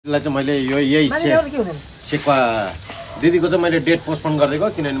चाहिँ मैले यही सेक्वा दिदीको चाहिँ मैले डेट पोस्टपोन गर्दिएको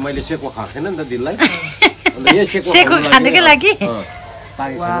किनभने मैले सेक्वा खाएको थिएन नि त दिदीलाई अन्त यही सेक्वा खानुकै लागि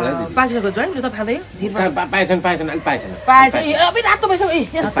पाकिसक्यो जोइन यो त खाँदै पाएछन् अलि पाएछन् पाएछ अब रातो भइसक्यो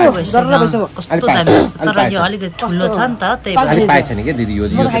ए यस्तो जर्रा भइसक्यो कस्तो दामी तर यो अलिकति ठुलो छ नि त त्यही अलि पाएछ नि के दिदी यो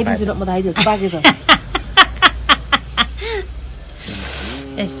म खाइदिन्छु म खाइदिन्छु पाकेछ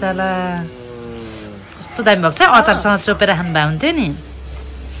यसला कस्तो दामी भएको छ अचारसँग चोपेर खानु भए हुन्थ्यो नि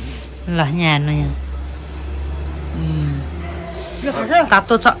ल यहाँ हेर्नु यहाँ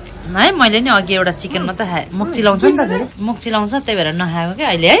तातो छ है मैले नि अघि एउटा चिकन मात्रै खाएँ मुख चिलाउँछ नि त फेरि मुख चिलाउँछ त्यही भएर नखाएको क्या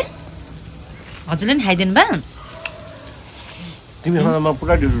अहिले है हजुरले नि खाइदिनु भयो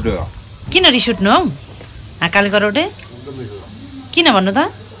किन रिस उठ्नु हौ हाँकाले गरौटे किन भन्नु त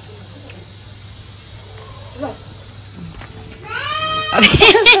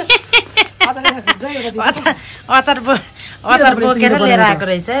अचार बोकेर लिएर आएको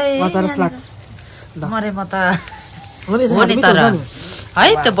रहेछ मरे म त हो नि तर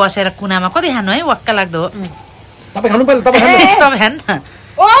है त्यो बसेर कुनामा कति खानु है वाक्क लाग्दो हो तपाईँ खानु खानु न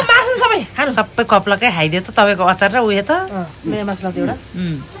ओ मासु सबै कप्लकै खाइदियो त तपाईँको अचार र उयो त मेरो मासु लाग्यो एउटा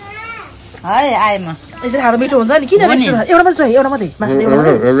है आएँ म यसरी खाँदा मिठो हुन्छ नि किन एउटा मात्रै एउटा मात्रै मासु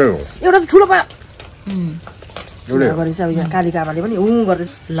एउटा ठुलो पायो गरेछ अब यहाँ काली कामाले पनि गर्दै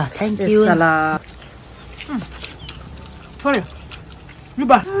ल थ्याङ्क यू छोड्यो लु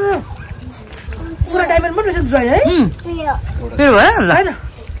बा पुरा डायमन्ड पनि रहेछ जोइन है फेरि भयो ल हैन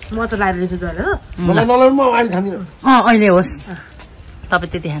म चाहिँ लाएर रहेछ जोइन अहिले होस्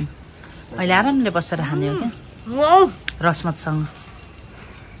तपाईँ त्यति खानु अहिले आरामले बसेर खाने हो क्या रसमतसँग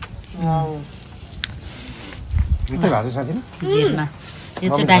जिरमा यो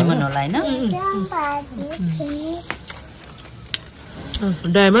चाहिँ डायमन्ड होला होइन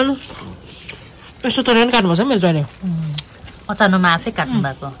डायमन्ड यस्तो तरिकाले काट्नु पर्छ मेरो जोइन अचारमा आफै काट्नु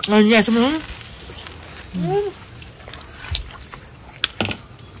भएको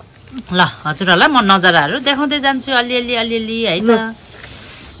ल हजुरहरूलाई म नजराहरू देखाउँदै जान्छु अलिअलि है त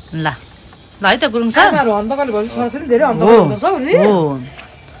ल ल है त गुरुङ सर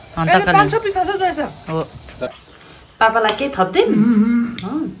हो पापालाई केही थप्दै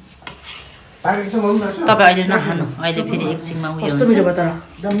तपाईँ अहिले नखानु अहिले फेरि एकछिनमा उयो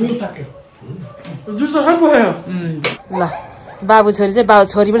ल बाबु छोरी चाहिँ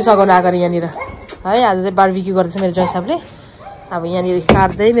छोरी पनि सघाउनु आएको यहाँनिर है आज चाहिँ बारबिक्यू गर्दैछ मेरो जयसाबले अब यहाँनिर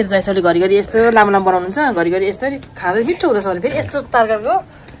काट्दै मेरो जयसाबले घरिघरि यस्तो लामो लामो बनाउनुहुन्छ घरिघरि यस्तरी खाँदै मिठो हुँदैछ भने फेरि यस्तो तरकारीको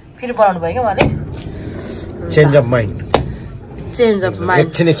फेरि बनाउनु भयो क्या उहाँले चेन्ज अफ माइन्ड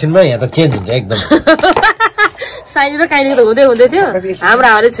एकछिनमा यहाँ त चेन्ज हुन्छ एकदम साइनी र काइनी त हुँदै थियो हाम्रो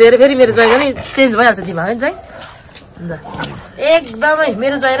हावाले छोएर फेरि मेरो जय पनि चेन्ज भइहाल्छ दिमाग है जय एकदमै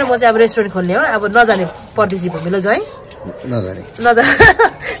मेरो जय र म चाहिँ अब रेस्टुरेन्ट खोल्ने हो अब नजाने पर्दिसी भूमिलो जय नजाने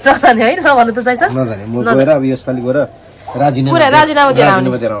है नभन्नु त जय छ पुरा राजीनामा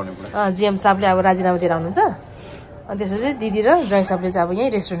दिएर आउने जिएम साहबले अब राजीनामा दिएर आउनुहुन्छ अनि त्यसपछि दिदी र जय साहबले चाहिँ अब यहीँ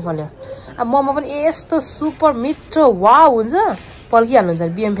रेस्टुरेन्ट खोल्यो अब मोमो पनि यस्तो सुपर मिठो वाउ हुन्छ पल्किहाल्नुहुन्छ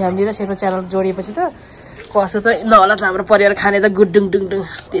बिएम फ्यामिली र शेर्पा च्यानल जोडिएपछि त कसो त नहोला त हाम्रो परिवार खाने त गुडुङ डुङडुङ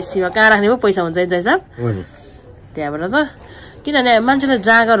त्यसैमा कहाँ राख्ने पो पैसा हुन्छ जय साहब त्यहाँबाट त किनभने मान्छेलाई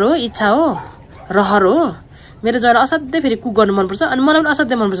जाँगर हो इच्छा हो रहर हो मेरो जरा असाध्यै फेरि कुक गर्नु मनपर्छ अनि मलाई पनि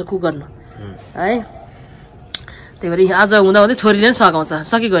असाध्यै मनपर्छ कुक गर्नु है त्यही भएर आज हुँदा छोरीले पनि सघाउँछ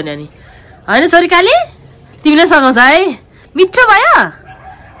सकिगयो नि अनि होइन छोरी काली तिमीले सघाउँछ है मिठो भयो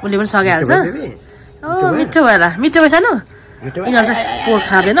उसले पनि सघाइहाल्छ ओ मिठो भयो होला मिठो भयो सानो यिनीहरू चाहिँ पोर्क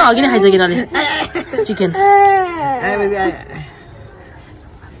खाँदैन अघि नै खाइसक्यो यिनीहरूले चिकन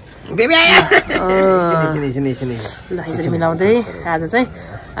ल यसरी मिलाउँदै आज चाहिँ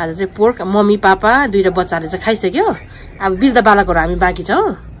पोर्क मम्मी पापा दुईटा बच्चाहरूले चाहिँ खाइसक्यो अब वृद्ध बालकहरू हामी बाँकी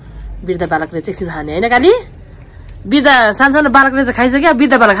छौँ वृद्ध बालकले चाहिँ एकछिन खाने होइन काली वृद्ध सानो बालकले चाहिँ खाइसक्यो अब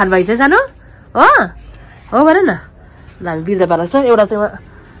वृद्ध बालक खानु बाँकी छ सानो हो भन न ल हामी वृद्ध बालक छ एउटा चाहिँ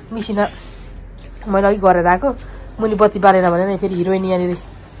मिसिना मैले अघि गरेर आएको मुनि बत्ती बालेन भने फेरि हिरोइन यहाँनिर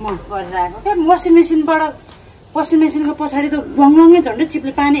वासिङ मेसिनको पछाडि त गङगङै झन्डै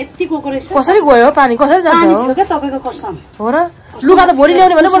चिप्ले पानी यति गएको रहेछ कसरी गयो पानी कसरी जान्छ तपाईँको कसम हो र लुगा त भोलि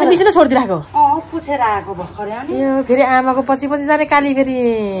ल्याउने भने मैले मिसिनै छोडिदिरहेको पुछेर आएको भर्खरै यो फेरि आमाको पछि जाने काली फेरि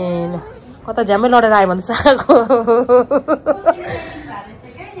कता झ्यामै लडेर आयो भने साको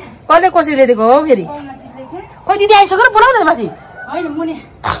कहिले कसरी ल्याइदिएको हो फेरि खोइ दिदी आइसक्यो र बोलाउँदैन माथि होइन मुनि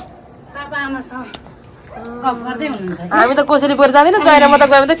पापा आमासँग हामी त कोसेली बोकेर जाँदैन जएर म त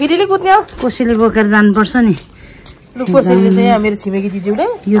गयो भने त फेरि कुद्ने हो कोसेली बोकेर जानुपर्छ नि लु कोसेलीले चाहिँ मेरो छिमेकी दिदीले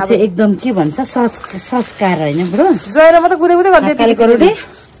यो चाहिँ एकदम के भन्छ संस्कार होइन ब्रो जएर म त कुदै गर्दै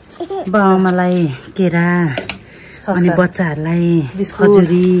बाबामालाई केरा अनि बच्चाहरूलाई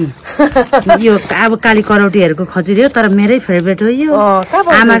खजुरी यो अब काली करौटीहरूको खजुरी हो तर मेरै फेभरेट हो यो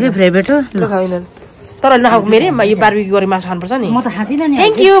आमाकै फेभरेट हो तर नखाऊ मेरो यो बारबिक्यू गरे मासु खानुपर्छ नि म त खाँदिनँ नि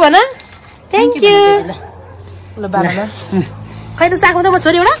थ्याङ्क यू भन थ्याङ्क यू ल बाला खै त चाख्नु त म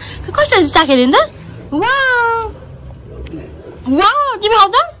छोरी एउटा कसरी चाखेर नि त वाउ तिमी खाऊ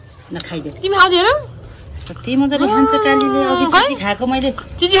त नखाइदे तिमी खाउँदिएर कति मजाले खान्छ कालीले अघि चिची खाएको मैले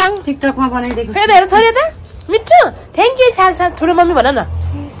चिची खाऊ टिकटकमा बनाइदिएको फेरि हेर छोरी त मिठो थ्याङ्क यू साल साल ठुलो मम्मी भन न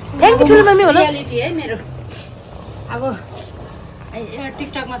थ्याङ्क यू ठुलो मम्मी भन रियालिटी है मेरो अब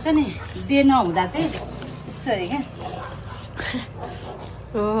टिकटकमा छ नि बिहे नहुँदा चाहिँ यस्तो अरे क्या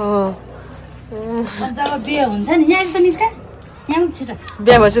जब बिहे हुन्छ नि यहाँ त मिस्का यहाँ छिटो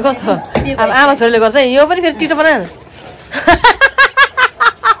बिहा भएपछि कस्तो अब आमा छोरीले गर्छ यो पनि फेरि टिटो बना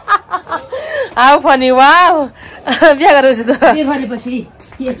आऊ फनी वाउ बिहा गरेपछि त बिहे गरेपछि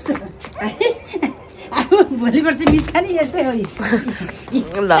यस्तो भोलि पर्सि मिस्का नि यस्तै हो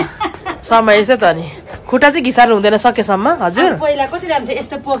ल समय यस्तै त नि खुट्टा चाहिँ घिसार्नु हुँदैन सकेसम्म हजुर पहिला कति राम्रो थियो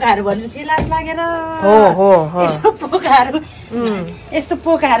यस्तो पोकाहरू भनेपछि लाज लागेर हो हो यस्तो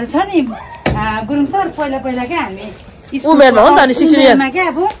पोकाहरू छ नि गुरुङ सर पहिला क्या हामी उमेरमा हो नि त अनि 16 इयर क्या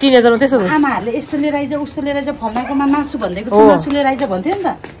अब टिनेजरमा त्यस्तो हुन्छ आमाहरूले यस्तो लिएर आइज उस्तो लिएर आइज फलानाकोमा मासु भन्दैको छ मासु लिएर आइज भन्थ्यो नि त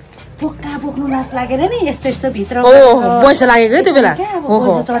पोका बोक्नु लाज लागेर नि यस्तो भित्र पैसा लागेको है त्यो बेला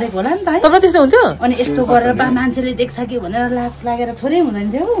चढेको होला नि त है तपाईँ त्यस्तो हुन्थ्यो अनि यस्तो गरेर बा मान्छेले देख्छ कि भनेर लाज लागेर थोरै हुँदैन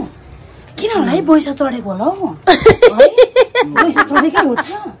थियो किन होला है पैसा चढेको होला हौ पैसा चढेकै हो त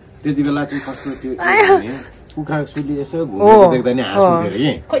त्यति बेला चाहिँ कस्तो त्यो कुखुराको सुली यसो घुमेको देख्दा नि हाँस उठ्यो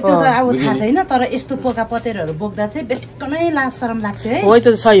रे खोइ त्यो त अब थाहा छैन तर यस्तो पोका पतेरहरू बोक्दा चाहिँ बेसकनै लाज शरम लाग्थ्यो है हो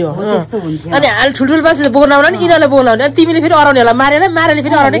त्यो सही हो त्यस्तो हुन्थ्यो अनि ठुल्ठुलो मान्छेले बोक्न आउला नि यिनीहरूले बोक्न आउने अनि तिमीले फेरि अराउने होला मारेर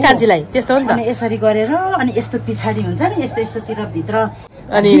फेरि अराउने कान्छीलाई त्यस्तो हो नि त अनि यसरी गरेर अनि यस्तो पछाडि हुन्छ नि यस्तोतिर भित्र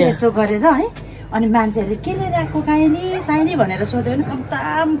अनि यसो गरेर है अनि मान्छेहरूले के लिएर आएको साइली भनेर सोध्यो भने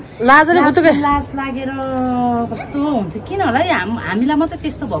एकदम लाज लागेर कस्तो हुन्थ्यो किन होला है हामीलाई मात्रै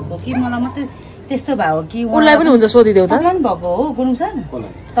त्यस्तो भएको कि मलाई मात्रै त्यस्तो भयो कि उनलाई पनि हुन्छ सोधिदेऊ त पनि भएको हो गुरुङ सर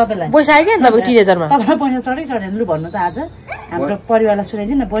तपाईँलाई पैसा आयो क्या तपाईँको टिनेजरमा तपाईँलाई पैसा चढेन लु भन्नु त आज हाम्रो परिवारलाई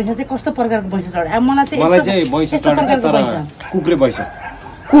सुनाइदिनु न पैसा चाहिँ कस्तो प्रकारको पैसा चढ्यो अब मलाई चाहिँ यस्तो प्रकारको पैसा कुकुरे पैसा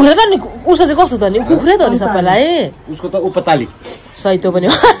कुखुरा त नि उसो चाहिँ कस्तो त नि कुखुरै त नि सबैलाई उसको त उपताली सही त्यो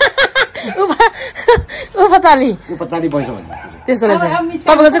पनि हो उपताली पैसा भन्छ त्यस्तो रहेछ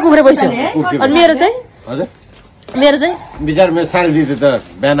तपाईँको चाहिँ कुखुरे पैसा अनि मेरो चाहिँ हजुर मेरो चाहिँ विचार मेरो साढे दिदी त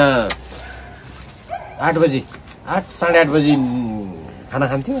बिहान 8 बजी 8:30 बजी खाना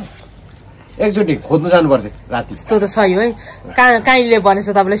खान्थ्यो एकचोटि खोज्नु जानु पर्थ्यो राति यस्तो त सही हो है काइले भनेछ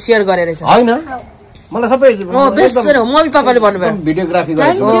तपाईँलाई सेयर गरेर रहेछ होइन मलाई सबै बेसर हो मम्मी पापाले भन्नुभयो भिडियोग्राफी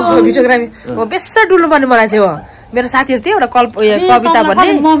गरेको भिडियोग्राफी हो बेसर डुल्नु पर्ने मलाई थियो मेरो साथीहरू थियो एउटा कविता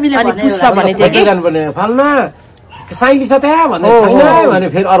भन्ने अनि पुष्पा भन्ने थियो कि जानुपर्ने फाल्ना साइली छ त्यहाँ भने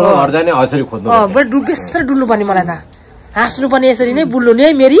फेरि अर्को घर जाने यसरी खोज्नु बेसर डुल्नु पर्ने मलाई त हाँस्नु पर्ने यसरी नै बुल्नु नि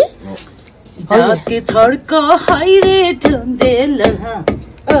है मेरी जाके थड्क हाइरे ठुन्देल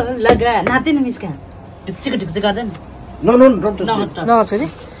लगा नाच्दैन मिस्का ढुक्चिक गर्दैन नगर्छ नि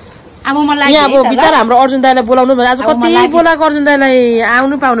अब मलाई यहाँ अब बिचारा हाम्रो अर्जुन दाइलाई बोलाउनु भने आज कति बोलाएको अर्जुन दाइलाई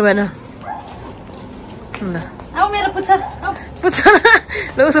आउनु पाउनु भएन मेरो पुच्छर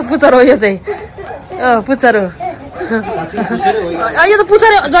ल उसको पुच्छर हो यो चाहिँ पुच्छर हो यो त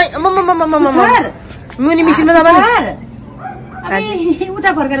पुच्छर मुनि मिसिनमा जाँदा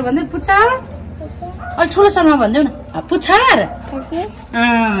उता फर्केर भन्दै पुच्छर अलि ठुलो शर्मा भनिदेऊ न पुच्छर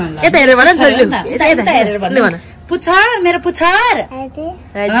यता हेरेर भन यता हेरेर भन्नु पुच्छर मेरो पुच्छर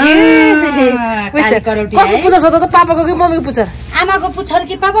कसको पुच्छर सोध्दा त पापाको कि मम्मीको पुच्छर आमाको पुच्छर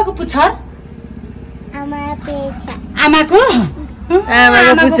कि पापाको पुच्छर आमाको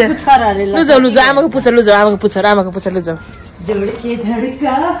पुच्छर लुजाउ आमाको पुच्छर लुजाउ आमाको पुच्छर लुजाउ जोडके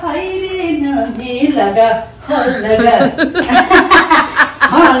धडका हाइरे नदी लगा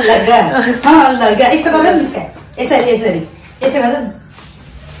लगा यसो गर्दा मिस्का यसरी गर्दा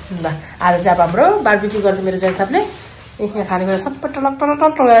ल आज चाहिँ अब हाम्रो बारबिक्यू गर्छ मेरो जय साहबले यहाँ खानेकुरा सबै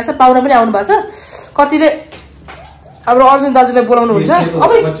टलक लगाएर छ पाहुना पनि आउनु भएको छ कतिले हाम्रो अर्जुन दाजुलाई बोलाउनु हुन्छ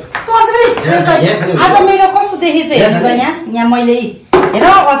आज मेरो कस्तो देखेछ हेर्नु त यहाँ मैले हेर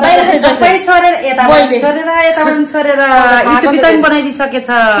सबै सरेर यताबाट सरेर इतुपितन बनाइदिसकेछ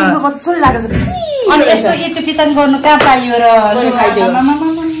मजाले लागेछ अनि यस्तो इतुपितन गर्नु कहाँ पाइयो र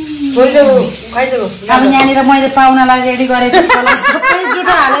अब यहाँनिर मैले पाहुनालाई रेडी गरेको सबै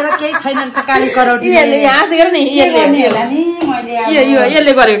जुठो हालेर केही छैन रहेछ काली करौटी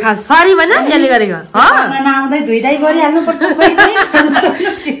यसले गरेको खास सरी भन यसले गरेको नआउँदै धुइधाइ गरिहाल्नु पर्छ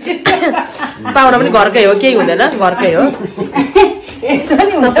पाहुना पनि घरकै हो केही हुँदैन घरकै हो यस्तो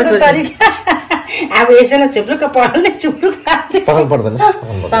नि हुन्छ तरिका अब यसैलाई चुप्लुक्क पढ्ने चुप्लुक्क पकाउनु पर्दैन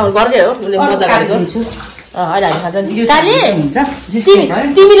पाउनु गर्दै हो उसले मजा गरेको अहिले हामी खान्छ नि काली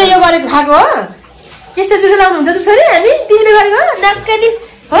तिमीले यो गरेको खाएको हो त्यस्तो जुठो लाउनुहुन्छ त छोरी हामी तिमीले गरेको हो नक्कली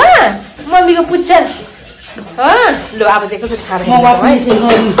हो मम्मीको पुच्छर हो लु अब चाहिँ कसरी खाएर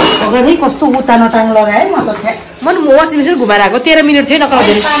कस्तो उता नटाङ लगाएँ म त म वासिङ मेसिन घुमाएर आएको 13 मिनट थियो नक्कल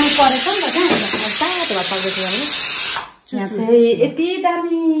पानी परेछ नि त यहाँ चाहिँ यति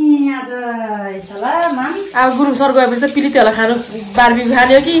दामी आज अब गुरुङ सर गएपछि त पिलिती होला खानु बारबिक्यू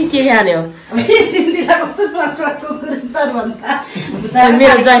खाने हो कि के खाने हो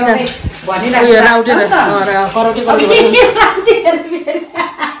मेरो जैसा राउटे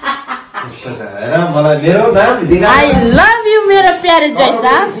आई लभ यु मेरो प्यारे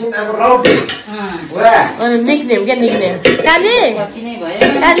जैसा निकनेम क्या निकनेम काली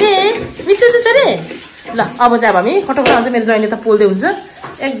काली मिठो छ छोरी ल अब चाहिँ अब हामी खटखट आउँछ मेरो जैले त पोल्दै हुन्छ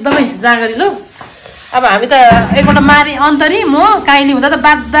एकदमै जाँगरी लो अब हामी त एकपल्ट मारी अन्तरी म काइली हुँदा त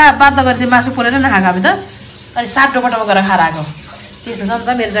बाध्दा गर्थेँ मासु पोलेर नखाएको हामी त अनि 7 डोकोटामा गएर खाएर आएको त्यस्तो छ नि त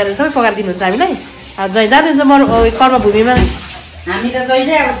मेरो जैले सबै पकाएर दिनुहुन्छ हामीलाई जै जाँदैछ म कर्मभूमिमा हामी त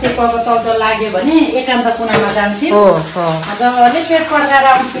जहिले अब सेपको तल लाग्यो भने एकान्त कुनामा जान्थ्यौँ जङ्गलले पेट पड्काएर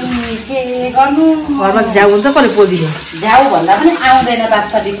आउँछौँ के गर्नु घरमा झ्याउ हुन्छ कसले पोलिदिने झ्याउ भन्दा पनि आउँदैन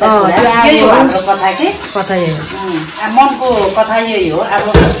वास्तविक कथा के कथा मनको कथा यही हो अब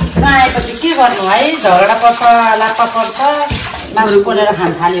नआएपछि के गर्नु है झगडा पर्छ लाप्पा पर्छ मासु पोलेर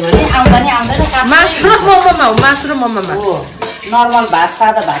खान थाल्यो भने आउँदा नि आउँदैन मासु र मम्मामा हो नर्मल भात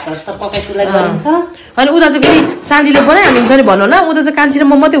सादा भात जस्तो पकाइ तुलाई गरिन्छ अनि उता चाहिँ फेरि सान्दीले बनाइहाल्नुहुन्छ नि भन्नु होला उता चाहिँ कान्छी र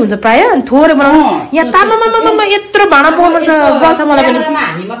म मात्रै हुन्छ प्रायः अनि थोरै बनाउनु यहाँ तामामा यत्रो भाँडा पकाउनु गल्छ मलाई पनि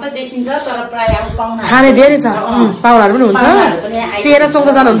हामी मात्रै देखिन्छ तर प्रायः पाहुना खाने धेरै छ पाहुनाहरू पनि हुन्छ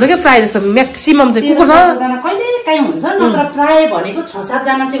 13-14 जना हुन्छ क्या प्रायः जस्तो म्याक्सिमम चाहिँ कुको छ कहिले काहीँ हुन्छ नत्र प्रायः भनेको 6-7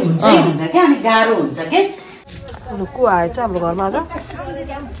 जना चाहिँ हुन्छै हुन्छ क्या अनि गाह्रो हुन्छ के को आएछ हाम्रो घरमा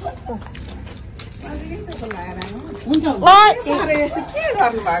आज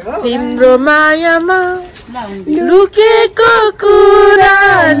तिम्रो मायामा लुकेको कुरा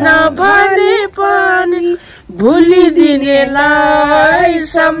नभने पनि भुलिदिनेलाई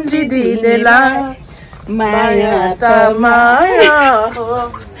सम्झिदिनेलाई माया त माया हो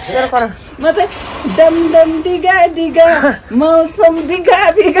म चाहिँ डम डम डिगा डिगा मौसम बिगा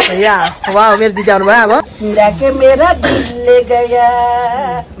बिगा या वाह मेरो दिदी आउनु भयो अब चिरा के मेरा दिलले गया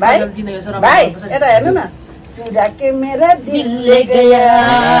भाइ भाइ यता हेर्नु न चुरा के मेरा दिलले गया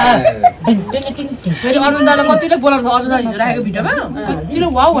फेरि अर्जुन दाले कतिले बोलाउनु अर्जुन दाले हिजो राखेको भिडियोमा कतिले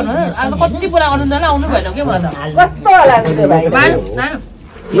वाउ भन्नु आज कति बोला अर्जुन दाले आउनु भएन के भयो त कस्तो होला नि त्यो भाइ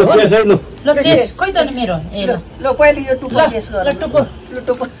ल चेस खोइ त मेरो ए ल ल पहिले यो टुप्पो चेस गर ल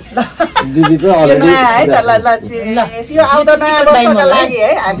टुप्पो दिदी त अलरेडी है त ल चेस यो आउँदा नयाँ वर्षको लागि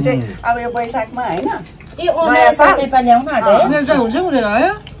है हामी चाहिँ अब यो वैशाखमा हैन ए ओ नयाँ साल नेपाली आउन आँट्यो है मेरो चाहिँ हुन्छ हुँदैन है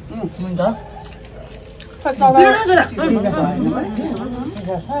हुन्छ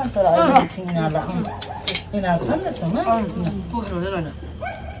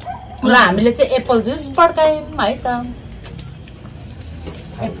ल हामीले चाहिँ एप्पल जुस पड्कायौँ है त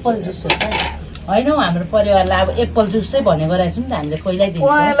एप्पल जुस हो त होइन हौ हाम्रो परिवारलाई अब एप्पल जुस चाहिँ भनेको रहेछ नि त हामीले पहिल्यैदेखि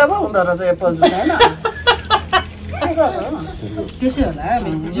पहेँलो पो हुँदो रहेछ एप्पल जुस हैन त्यसै होला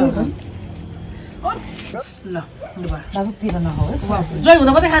ल बाबु पिरो नहोस् जय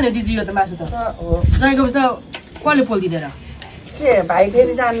हुँदा मात्रै खाने हो दिदी यो त मासु त जय गएपछि त कसले पोलिदिएर के भाइ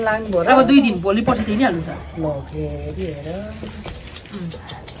फेरि जान लाग्नु भयो अब 2 दिन भोलि पर्सि त्यही नै हाल्नुहुन्छ ल फेरि हेर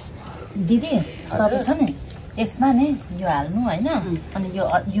दिदी तपाईँ छ नि यसमा नि यो हाल्नु होइन अनि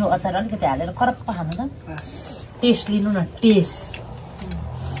यो अचार अलिकति हालेर करक्क खानु त टेस्ट लिनु न टेस्ट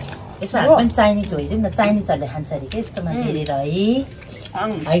यसो हामी पनि चाइनिज होइदिउँ न चाइनिजहरूले खान्छ अरे के यस्तोमा हेरेर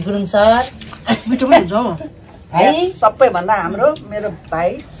है गुरुङ सर मिठो पनि हुन्छ है सबैभन्दा हाम्रो मेरो भाइ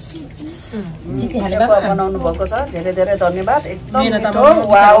बनाउनु भएको छ धेरै धेरै धन्यवाद एकदम मिठो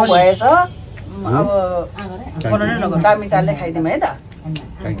वाउ भएछ अब दामी चालले खाइदिउँ है त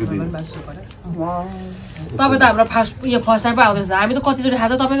तपाईँ त हाम्रो फर्स्ट टाइम पो आउँदैछ हामी त कतिचोटि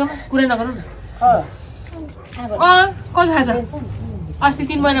खान्छ तपाईँकोमा कुरै नगरौँ न कसो खान्छ अस्ति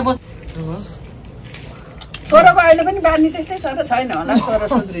 3 महिना बस छोराको अहिले पनि बानी त्यस्तै छ र छैन होला छोरा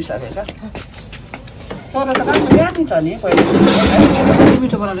सुध्रिसकेछ छोरा त राम्रो बानी छ नि पहिले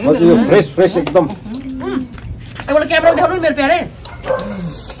मिठो बनाउने फ्रेस एकदम एउटा क्यामेरा देखाउनु नि मेरो प्यारे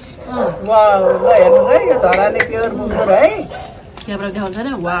वाउ ल हेर्नुहोस् है यो धराले प्योर बुङ्गुर है क्यामेरा देखाउँछ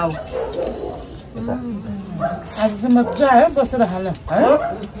नि वाउ आज चाहिँ मजा आयो बसेर खान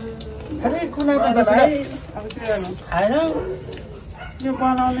खालि कुनामा बसेर खाएर यो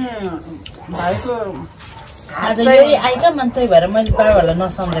बनाउने भाइको आज यही आइटम अनि त्यही भएर मैले बाबाहरूलाई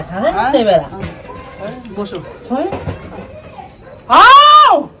नसम्झेँ खाँदैन त्यही भएर बोसो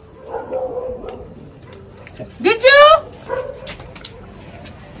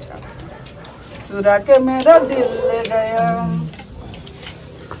चुरा के मेरा दिल ले गया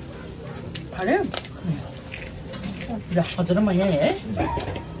अरे हजुर म यहाँ है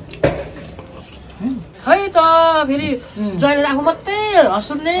खै त फेरि जहिले आफू मात्रै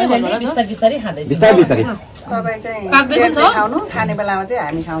हँसुर्ने बिस्तारै बिस्तारै खाँदैछ तपाईँ चाहिँ पाक्दै पनि छ? खाउनु खाने बेलामा चाहिँ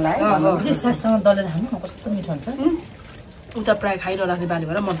हामी खाउँला है त्यो सागसँग दलेर खानु न कस्तो मिठो हुन्छ उता प्रायः खाइरहने बानी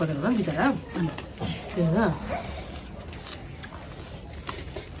भएर मन पर्दैन होला नि बिचरा त्यही होइन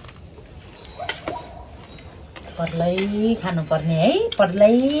पर्लै खानुपर्ने है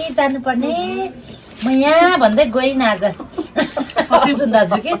पर्लै जानुपर्ने म यहाँ भन्दै गइनँ आज अर्जुन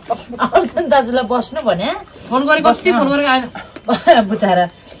दाजु कि अर्जुन दाजुलाई बस्नु भने फोन गरेको कति फोन गरेको आएन बुझाएर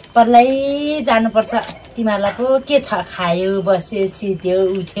पर्लै जानुपर्छ तिमीहरूलाई पो के छ खायो बस्यो सुत्यो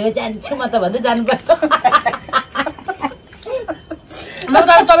उठ्यो जान्छु म त भन्दै जानु पर्यो म त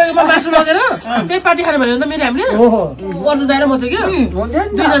तपाईँकोमा मासु लगेर त्यही पार्टी खाने भनेर त मेरो हामीले अर्जुन दाइ र म चाहिँ क्या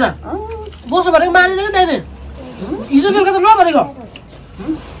दुईजना बसो भनेको मानेन क्या दाइले हिजो बेलुका त ल भनेको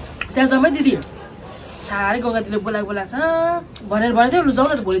त्यहाँ जम्मै दिदी साह्रै गङ्गा दिदीले बोलाएको छ भनेर भनेको थियो लु जाउँ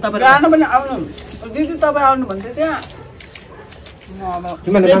न त भोलि तपाईँ जानु पनि आउनु दिदी तपाईँ आउनु भन्थ्यो त्यहाँ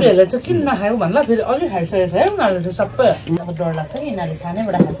बेबीहरूले चाहिँ किन नखायो भन्ला फेरि अघि खाइसकेको छ है उनीहरूले चाहिँ सबै अब डर लाग्छ कि यिनीहरूले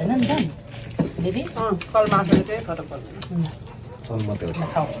सानैबाट खाएको छैन नि त दिदी कल मासुले चाहिँ फरक पर्दैन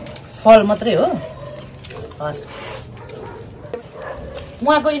फल मात्रै हो हस्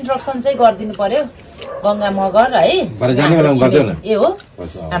उहाँको इन्ट्रोडक्सन चाहिँ गरिदिनु पर्यो गङ्गा मगर है ए हो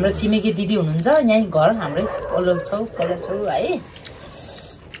हाम्रो छिमेकी दिदी हुनुहुन्छ यहीँ घर हाम्रै पल्लो छौ है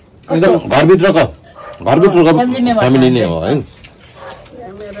घरभित्रको फ्यामिली नै हो है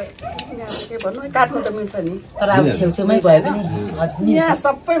के भन्नु काट्नु त मिल्छ नि तर अब छेउछेउमै भए पनि हजुर यहाँ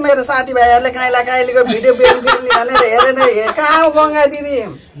सबै मेरो साथीभाइहरूले काइला काइलीको भिडियो भनेर हेरेन कहाँ हो गङ्गा दिदी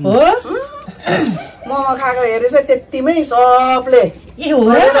हो मोमो खाएको हेरेछ त्यतिमै सबले ए हो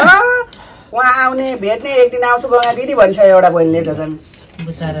उहाँ आउने भेट्ने एक दिन आउँछु गङ्गा दिदी भनिसक्यो एउटा बहिनीले त झन्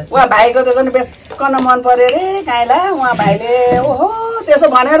उहाँ भाइको त झन् बेच्कन मन पर्यो अरे काइला उहाँ भाइले ओहो त्यसो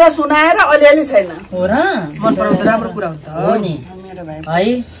भनेर सुनाएर अलिअलि छैन हो र मन पराउँदा राम्रो कुरा हो त हो नि मेरो भाइ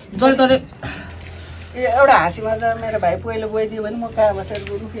है जहिले तले एउटा हाँसीमा त मेरो भाइ पहिलो गइदियो भने म कहाँ बसेर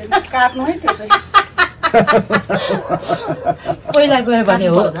गुरु फेरि काट्नु है त्यो चाहिँ पहिला गयो भने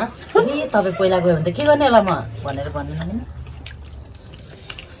हो ए तपाईँ पहिला गयो भने त के गर्ने होला म भनेर भन्नु नि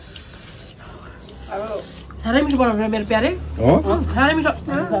अब साह्रै मिठो बनाउनु मेरो प्यारे साह्रै मिठो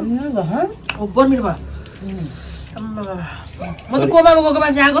बहुत मिठो भयो म त कोमामा गएको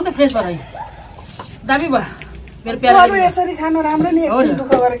मान्छे आएको नि त फ्रेस भएर दामी भयो मेरो प्यारे यसरी खानु राम्रो नि एकछिन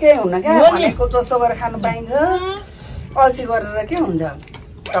दुःख गरेर केही हुन्न क्या भनेको जस्तो गरेर खानु पाइन्छ अल्छी गरेर के हुन्छ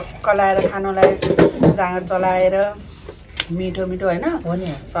टक्क लाएर खानुलाई जाँगर चलाएर मिठो मिठो होइन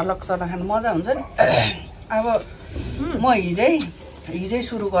सलक सलक खानु मजा हुन्छ नि अब म हिजै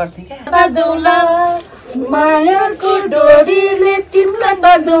सुरु गर्थेँ क्या मायाको डोरीले तिमीलाई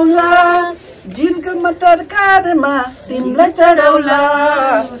बाँधौला जिनको मटर कारमा तिमीलाई चढाउला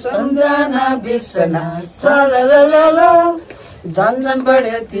सम्झना बिर्सना सलललल झन झन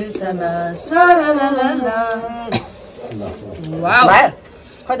बढ्यो तिर्सना सलललल वाउ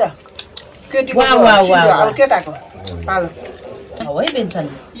खै त केटीको केटाको पालो है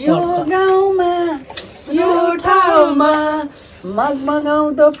बेन्छन् यो गाउँमा यो ठाउँमा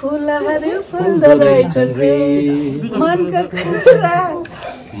मगमगाउँदो फुलहरू फुल्दो रहेछन् रे मनका कुरा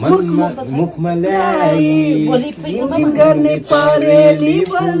मुखमा ल्याई झिमझिम गर्ने परेली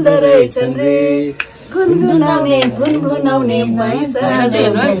बोल्दो रहेछन् रे गुनगुनाउने मैसा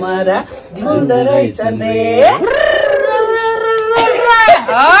फुल्दो रहेछन् रे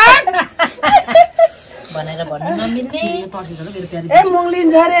भनेर भन्नु नमिल्ने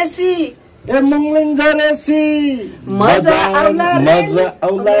ए मुङ्लिन झरेसी मजा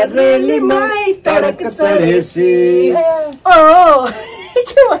आउला रेलीमै टडक चढेसी ओ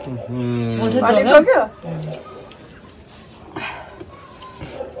के भयो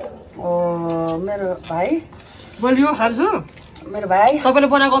ओ मेरो भाइ बलियो खान्छु मेरो भाइ तपाईँले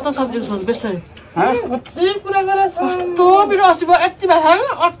बनाएको अचार सब्जी सोध्नु बेस्ट कति कुरा गरेर कस्तो मिठो अस्ति भयो यति भाषा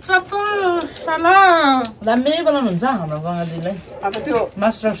अचार त साला दामी बनाउनुहुन्छ हाम्रो गङ्गाजीलाई अब त्यो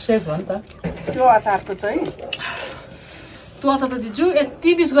मास्टर सेफ हो नि त त्यो अचारको चाहिँ त्यो अचार त दिन्छु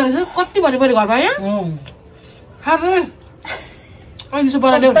यति बिस गरेछ कति भने मैले घरमा यहाँ खानु अहिले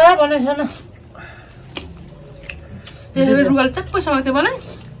बनाइदेऊ बनाएछ न त्यसरी रुगाले चप्पै समाएको थियो मलाई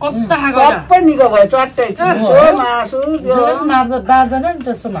कता सबै निको भयो चट्टै चिसो मासु बार्दैन नि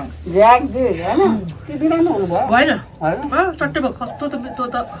त्यस्तोमा झ्याक जे हैन के बिरानो हुनु भयो भएन चट्टै भयो कस्तो त त्यो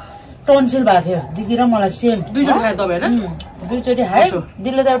त टन्सिल भएको थियो दिदी र मलाई सेम दुईचोटि खाए तपाईँ होइन दुईचोटि खायो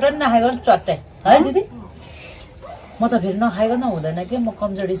दिदीले त एउटा पनि नखाएको चट्टै है दिदी म त फेरि नखाइकन हुँदैन के म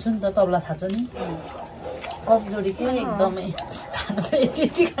कमजोरी छु नि त तपाईँलाई थाहा छ नि कमजोरी के एकदमै खानु त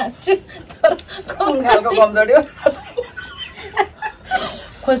यति खान्छु तर कमजोरी हो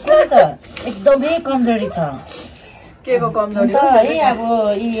खोइ कुन त एकदमै कमजोरी छ के को कमजोरी है अब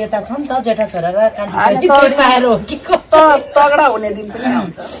यी यता छ नि त जेठा छोरा र कान्छी पाएर हो कि तगडा हुने दिन पनि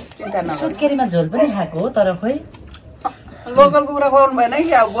आउँछ चिन्ता नगर सुत्केरीमा झोल पनि खाएको हो तर खोइ लोकल कुखुरा खुवाउनु भएन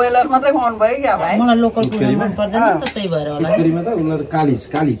कि अब ब्रोइलर मात्रै खुवाउनु भयो कि अब मलाई लोकल कुखुरा मन पर्दैन नि त त्यही भएर होला सुत्केरीमा त उनीहरू त कालिज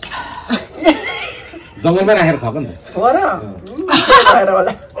जङ्गलमा राखेर खाएको नि त हो र भएर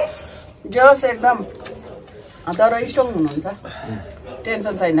होला जस एकदम तर स्ट्रङ हुनुहुन्छ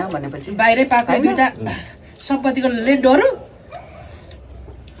टेन्सन छैन भनेपछि बाहिरै पाएको दुईटा सम्पत्तिको लेन्डहरू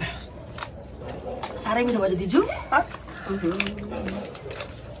साह्रै मिठो भएछ दिजु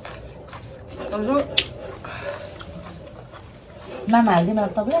मामा हालिदिनु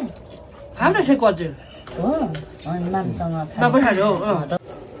तपाईँलाई खाऊ न सेको अझै हो अनि मामसँग बाबा खानु हो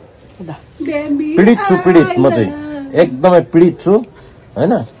पीडित छु म चाहिँ एकदमै पीडित छु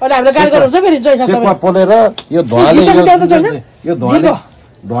हैन अहिले हामीले गाली गर्नुहुन्छ फेरि जयसा सेकमा पोलेर यो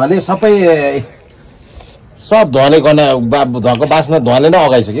धुवाले सबै सब धुवाले धुवाको बास्ना धुवाले नै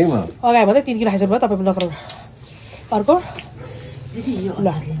अगाइसक्यो म अगायो भने 3 किलो खाइसक्नु भयो तपाईँ पनि नखराउनु अर्को ल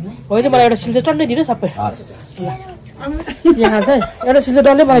हो चाहिँ मलाई एउटा सिल्चर टन्नै दिनु सबै यहाँ चाहिँ एउटा सिल्चर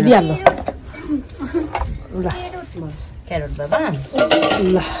डल्लै मलाई दिइहाल्नु ल क्यारोट बाबा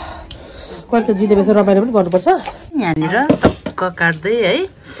ल कहिले जिलेबी चाहिँ रमाइलो पनि गर्नुपर्छ यहाँनिर टक्क काट्दै है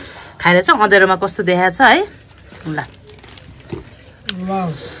खाएर चाहिँ अँधेरोमा कस्तो देखाएको छ है ल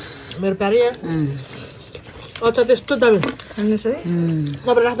मेरो प्यारो यहाँ अच्छा त्यस्तो दामी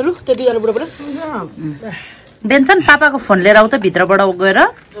तपाईँ राख्नु लु त्यो 2 जना बुढो बेन्छन् पापाको फोन लिएर आऊ त भित्रबाट गएर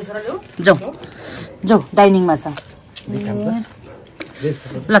जाऊ जाऊ डाइनिङमा छ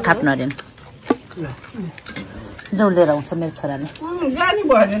ल थाप्नु अरे जाऊ लिएर आउँछ मेरो छोराले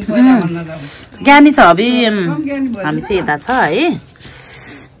ज्ञानी छ अभि हामी चाहिँ यता छ है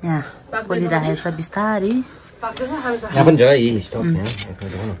यहाँ बोलिराखेको छ बिस्तारी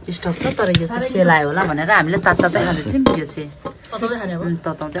स्टक छ तर यो चाहिँ सेल आयो होला भनेर हामीले तातै खाँदैछौँ यो चाहिँ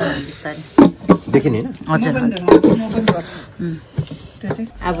तताउँदै खानु बिस्तारी हजुर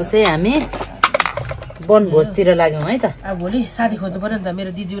अब चाहिँ हामी वनभोजतिर लाग्यौँ है त अब भोलि साथी खोज्नु पर्यो नि त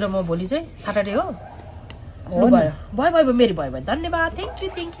मेरो दिजु र म भोलि चाहिँ सटरडे हो भयो मेरी भयो धन्यवाद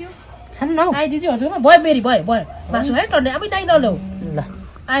थ्याङ्क यू खानु न आइ दिजु हजुरमा भयो मेरी भयो मासु है टन्ने अब नाइ नल्याउ ल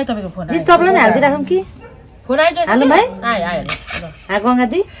आयो तपाईँको फोन तपाईँलाई नि हालिदिइराखौँ कि फोन आइज हाल्नु भाइ आयो गङ्गा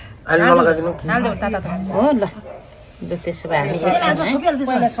दि हाल्देऊ तातो हो ल त्यसो भए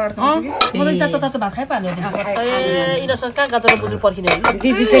तातो भात खाइ पाल्यो यिनीहरूसँग कहाँ गाजर बुझ्नु पर्खिने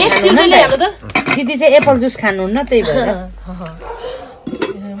दिदी चाहिँ एप्पल जुस खानुहुन्न त्यही भएर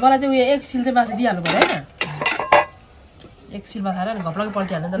मलाई चाहिँ उयो 1 सिल चाहिँ मासु दिइहाल्नु पर्यो होइन 1 सिलमा खाएर अनि घप्लाकै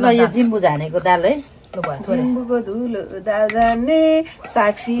पल्टिहाल्नु ल यो जिम्बु झानेको दाल है जिम्बुको धुलो दाल जाने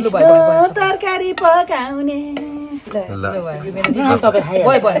साक्षी तरकारी पकाउने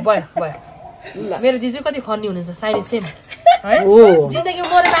भयो मेरो दिजु कति फन्नी हुनुहुन्छ साइड सेम है जिन्दगी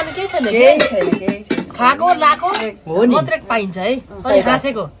मरे लानु केही छैन खाएको लाको हो नि मात्रै पाइन्छ है अनि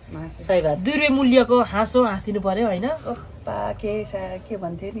हाँसेको सही बात 2 रुपियाँ मूल्यको हाँसो हाँसिदिनु पर्यो होइन के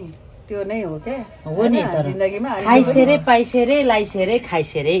भन्थे नि त्यो नै हो के हो नि जिन्दगीमा खाइसेरे पाइसेरे लाइसेरे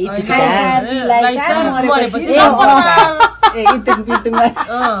खाइसेरे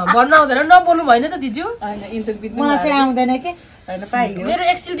भन्न आउँदैन नबोल्नु भएन त दिजु मलाई चाहिँ आउँदैन के मेरो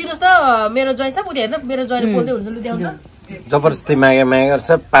 1 सिल दिनुहोस् त मेरो ज्वाइँ छ बुझ्यो हेर्नु मेरो ज्वाइँले बोल्दै हुन्छ लु देखाउँछ जबरजस्ती मागेर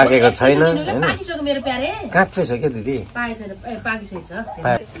सब पाकेको छैन पाकिसक्यो मेरो प्यारे काँचै छ के दिदी पाकिसकेको छ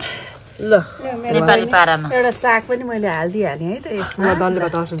ल नेपाली पारामा एउटा साग पनि मैले हालिदिइहालेँ है त यसमा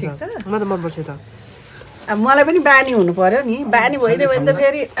धन्यवाद ठिक छ म त मनपर्छ त अब मलाई पनि बानी हुनु पर्यो नि बानी भइदियो भने त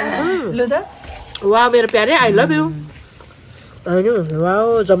फेरि लु त वा मेरो प्यारे आई लभ यु वाउ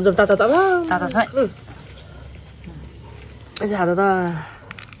जमजम तातो तातो छ यसो हात त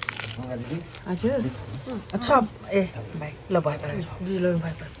हजुर छ ए भाइ ल भयो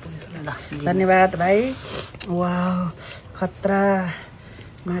धन्यवाद भाइ वा खतरा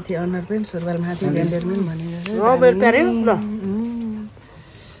माथि अनुहार पनि सुरुवाल माथि जेन्डर पनि भनेर मेरो प्यारे ल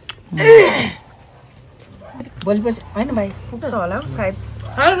भोलिपछि होइन भाइ पुग्छ होला हौ सायद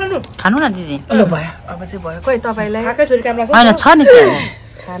खानु न दिदी ल भयो अब चाहिँ भयो खोइ तपाईँलाई खाकै छोरी काम लाग्छ हैन छ नि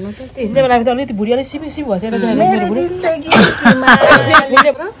खानु त हिँड्ने बेला त अलिकति भुँडी अलिक सिमी भयो त्यो त मेरो जिन्दगी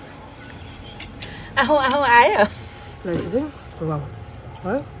आहो आहो आयो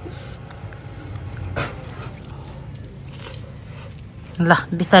ल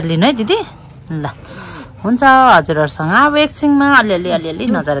बिस्तारै लिनु है दिदी ल हुन्छ हजुरहरूसँग अब एकछिनमा अलिअलि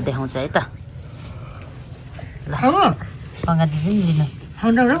नजारा देखाउँछ है त ल गङ्गा दिदी लिनु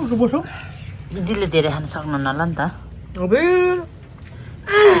दिदीले धेरै खान सक्नुहुन्न होला नि त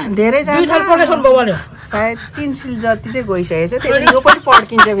धेरै सायद 3 सिल जति चाहिँ गइसकेछ त्यतिको पनि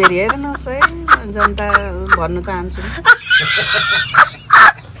पड्किन्छ फेरि हेर्नुहोस् है जनता भन्न चाहन्छु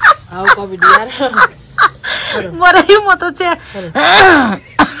म त चाहिँ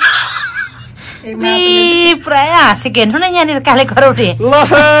पुरै हाँसेको हेर्नु न यहाँनिर काले करौटे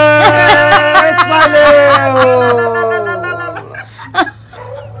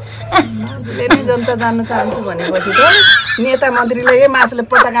जनता जान्न चाहन्छु भनेपछि त नेता मन्त्रीले यही मासुले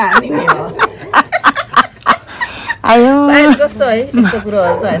पटाका हानिदिने आयो साइड कस्तो है यस्तो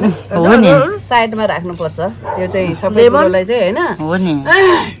कुरोहरू त हैन हो नि साइडमा राख्नुपर्छ त्यो चाहिँ सबै कुरोलाई चाहिँ हैन हो नि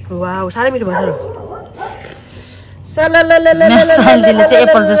वाउ साह्रै मिठो भन्छ साइलदीले चाहिँ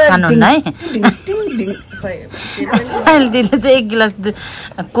एप्पल जुस खानुहुन्न है साइलदीले चाहिँ 1 गिलास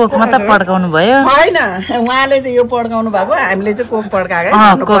कोक मात्र पड्काउनु भयो हैन उहाँले चाहिँ यो पड्काउनु भएको हामीले चाहिँ कोक पड्काएको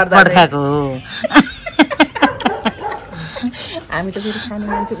कोक पड्काएको हो हामी त फेरि खाने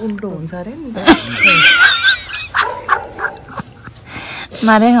मान्छे उल्टो हुन्छ अरे नि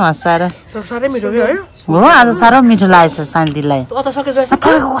मारे हँसाएर साह्रै मिठो है हो आज साह्रो मिठो लागेछ साइलदीलाई अचार सके जस्तो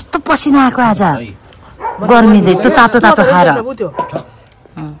तपाईँको कस्तो पसिना आएको आज गर्मीले त्यो तातो तातो खाएर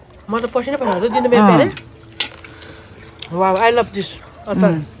म त पसिना पसिना दिनु मेरो वाउ आई लभ दिस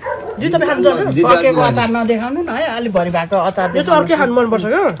अचार दिदी तपाईँ खानु सक्नुहुन्छ सकेको अचार नदेखाउनु न है अलि भरि भएको अचार यो चाहिँ अर्कै खानु मनपर्छ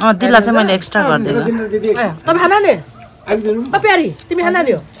क्या दिदीलाई चाहिँ मैले एक्स्ट्रा गरिदिएको तपाईँ खाना नि प्यारी तिमी खाना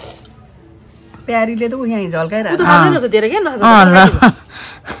नि प्यारीले त उ यहाँ झल्काइरहेको उ त खाँदैन रहेछ धेरै के नखान्छ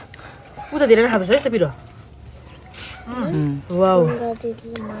उ त धेरै नखाँदैछ है यस्तो पिरो वाउ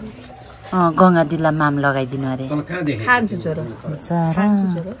गङ्गा दिदीलाई माम लगाइदिनु अरे खान्छु छोरा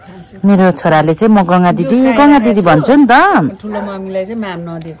मेरो छोराले चाहिँ म गङ्गा दिदी भन्छु नि त ठुलो मम्मीलाई चाहिँ माम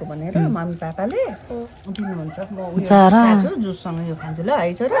नदिएको भनेर मम्मी पापाले दिनुहुन्छ म खान्छु जुससँग यो खान्छु ल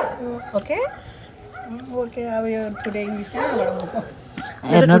है छोरा ओके ओके अब यो ठुलो इङ्ग्लिस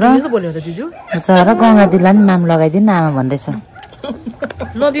हेर्नु र छोरा गङ्गा दिदीलाई नि माम लगाइदिनु आमा भन्दैछ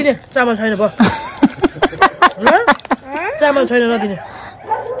नदिने चामल छैन भयो चामल छैन नदिने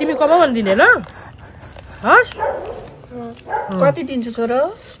तिमी कमाउ नि दिने ल हस् कति दिन्छु छोरो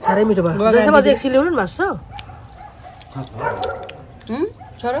साह्रै मिठो भयो जसमा चाहिँ 1 सिल ल्याउनु नि मास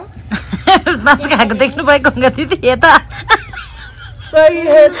छोरो मास खाएको देख्नु भयो गङ्गा दिदी यता सही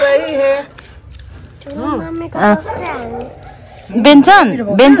है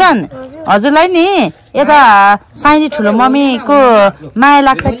बेन्चन हजुरलाई नि यता साइनी ठुलो मम्मीको माया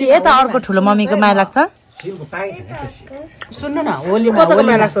लाग्छ कि यता अर्को ठुलो मम्मीको माया लाग्छ सुन्नु न होली कताको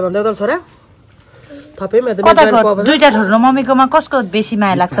माया लाग्छ भन्दा त छोरा थपै म त दुईटा ठुलो मम्मीकोमा कसको बेसी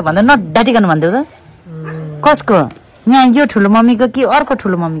माया लाग्छ भन्दा नडाटिकन भन्देऊ त कसको यहाँ यो ठुलो मम्मीको कि अर्को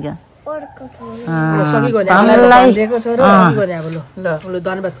ठुलो मम्मीको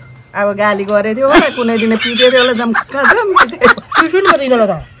धन्यवाद अब गाली गरे थियो होला कुनै दिन पिटे थियो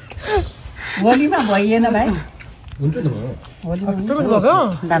होला होलीमा भइएन भाइ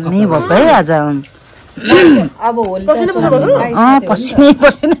दामी भएको है आज अब होली पसिनै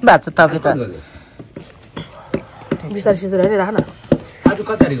भएको छ तपाईँ त बिस्तारै सिस्तारै है राख न आज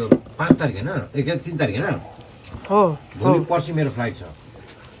कति तारिक हो 5 तारिक हैन 3 तारिक हैन हो भोलि पर्सि मेरो फ्लाइट छ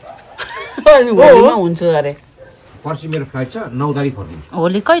होलीमा हुन्छ अरे पर्सि मेरो फ्लाइट छ 9 तारिक फर्किनु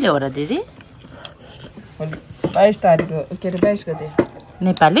होली कहिले हो र दिदी 22 तारिक के अरे 22 गते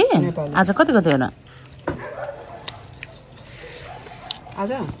नेपाली आज कति गते हो र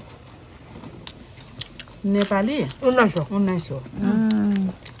आज नेपाली 19 हो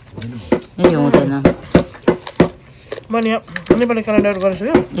ए हुँदैन म नि नेपाली क्यालेन्डर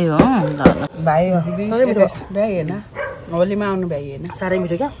गरिसक्यो ए हो ल भाइ भ्याइ हैन होलीमा आउनु भ्याइ हैन साह्रै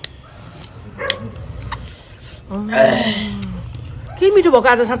मिठो क्या के मिठो भएको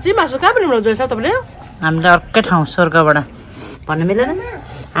आज साँच्चै मासु कहाँ पनि हुनुहुन्छ सर तपाईँले हामीले अर्कै ठाउँ स्वर्गबाट भन्नु मिलेन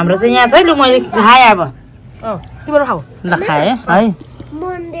हाम्रो चाहिँ यहाँ छ है लु मैले खाएँ अब तिम्रो खाऊ ल खाएँ है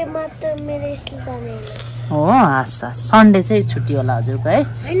हो हस् सन्डे चाहिँ छुट्टी होला हजुरको है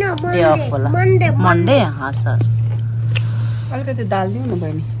डे अफ होला मन्डे हस् अलिकति दाल दिउँ न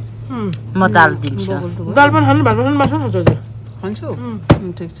बहिनी म दाल दिन्छु दाल पनि खानु भात पनि मासु खान्छु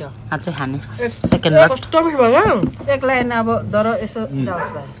ठिक छ अझै खाने सेकेन्ड लट कस्तो मिठो भयो एक लाइन अब दर यसो जाओस्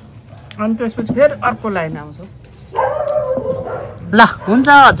भाइ अनि त्यसपछि फेरि अर्को लाइन आउँछ ल हुन्छ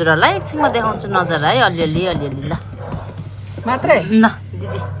हजुरहरूलाई एकछिनमा देखाउँछु नजर है अलिअलि ल मात्रै ल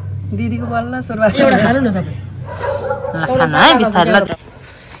दिदीको बल्ल सुरुवात एउटा खानु न तपाईँ खानु है बिस्तारै ल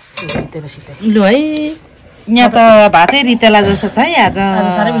है यहाँ त भातै रितेला जस्तो छ है आज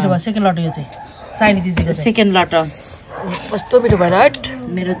साह्रै मिठो भयो सेकेन्ड लटो यो चाहिँ साइनी दिदीको सेकेन्ड लट कस्तो मिठो भएर हट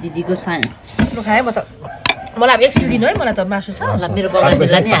मेरो दिदीको खाएँ म त मलाई अब एकछिन दिनु है मलाई त मासु छ मेरो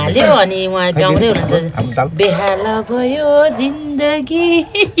बगानलाई नि हाल्यो अनि उहाँ गाउँदै हुनुहुन्छ बेहाला भयो जिन्दगी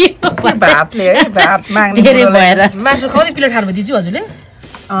भातले है भात माग्ने धेरै भएर मासु खुवाउने प्लेट खानु दिन्छु हजुरले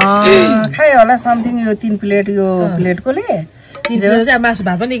खायो होला समथिङ यो 3 प्लेट यो प्लेटकोले मासु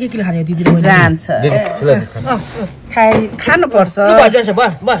भात पनि 1 किलो खाने दिदीले जान्छ खानु पर्छ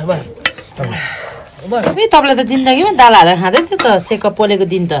तपाईँलाई त जिन्दगीमा दाल हालेर खाँदै थियो त सेक पोलेको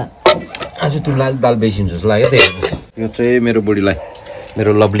दिन त आज त्यो दाल बेसिन्छ जस्तो लाग्यो त्यही यो चाहिँ मेरो बुढीलाई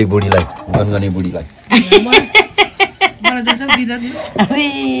मेरो लभली बुढीलाई गनगनी बुढीलाई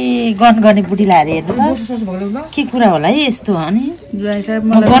गनगने बुढीलाई हाले हेर्नु त के कुरा होला है यस्तो अनि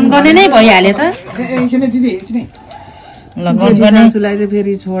गनगने नै भइहाल्यो त ल गनगनेलाई चाहिँ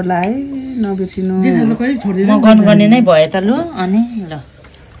फेरि छोड्ला है नबिर्सिनु म गनगने नै भए त लु अनि ल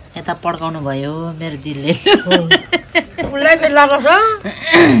यता पड्काउनु भयो मेरो दिलले उसलाई फेरि लाग्छ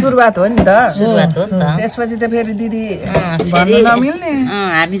सुरुवात हो नि त सुरुवात हो नि त त्यसपछि त फेरि दिदी भन्नु नमिल्ने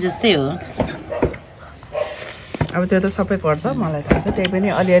हामी जस्तै हो अब त्यो त सबै गर्छ मलाई थाहा छ त्यही पनि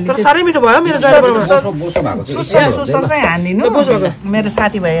अलिअलि साह्रै मिठो भयो मेरो सुस चाहिँ हानिदिनु मेरो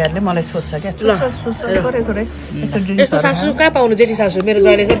साथीभाइहरूले मलाई सोध्छ क्या थोरै थोरै यस्तो सासु कहाँ पाउनु जेठी सासु मेरो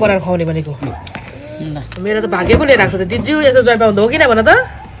जयले चाहिँ बनाएर खुवाउने भनेको मेरो त भाग्य पो लिएर आएको छ त दिन्छु यस्तो जय पाउँदो हो किन भन त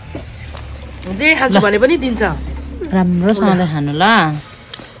जे खान्छु भने पनि दिन्छ राम्रोसँगले खानु ल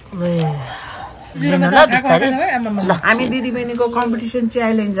हामी दिदी बहिनीको कम्पिटिसन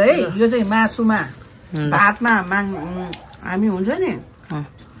च्यालेन्ज है यो चाहिँ मासुमा भातमा हामी हुन्छ नि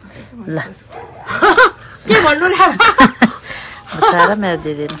ल के भन्नु बिचारा मेरो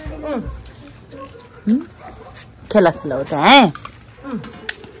दिदी खेला खेलाउँदा है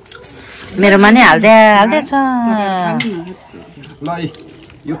मेरोमा नि हाल्दैछ ल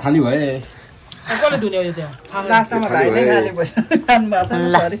यो खाली भए कसले धुने हो यो चाहिँ लास्टमा भाइले खाले पैसा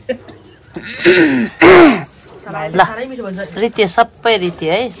ल रित्यो सबै रित्यो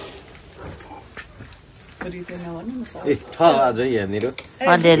है ए छ अझै यहाँनिर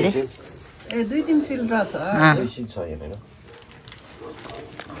अलिअलि ए 2-3 सिल्डर छ छ यहाँनिर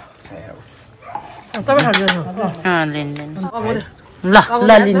ल ल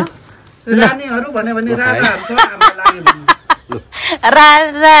लिनु रानीहरू भन्यो भने राजाहरू छ हाम्रो लागि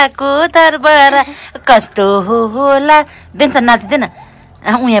राजाको दरबार कस्तो होला बेन्सन नाचिँदैन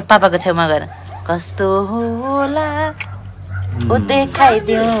उहाँ पापाको छेउमा गएर कस्तो होला ओ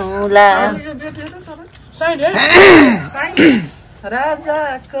देखाइदिउँला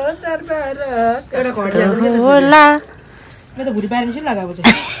राजाको दरबार होला मेरो त भुडी बाहिर निस्किन लगाएको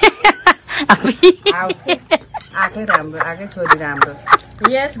चाहिँ आकै राम्रो आकै छोरी राम्रो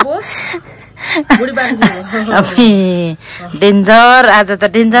यस बोस भुडी बाहिर डेन्जर आज त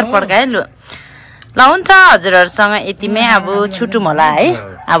डेन्जर पड्कायो लु ल हुन्छ हजुरहरूसँग यतिमै अब छुटौँ होला है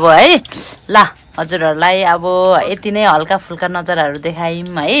अब है ल हजुरहरूलाई अब यति नै हल्का फुल्का नजरहरू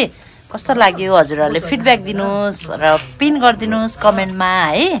देखायौँ है कस्तो लाग्यो हजुरहरूले फिडब्याक दिनुहोस् र पिन गरिदिनुहोस् कमेन्टमा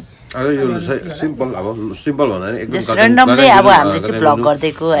है जस्ट रेन्डमली अब हामीले चाहिँ भ्लग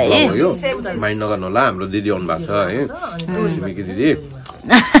गरिदिएको है माइन्ड नगर्नु होला हाम्रो दिदी आउनु भएको छ है छिमेकी दिदी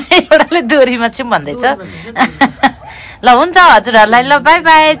एउटाले दोरीमा चाहिँ भन्दैछ ल हुन्छ हजुरहरूलाई ल बाई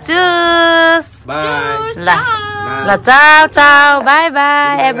बाई चुस ल ल चाउ चाउ by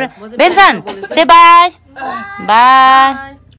by Benson say by by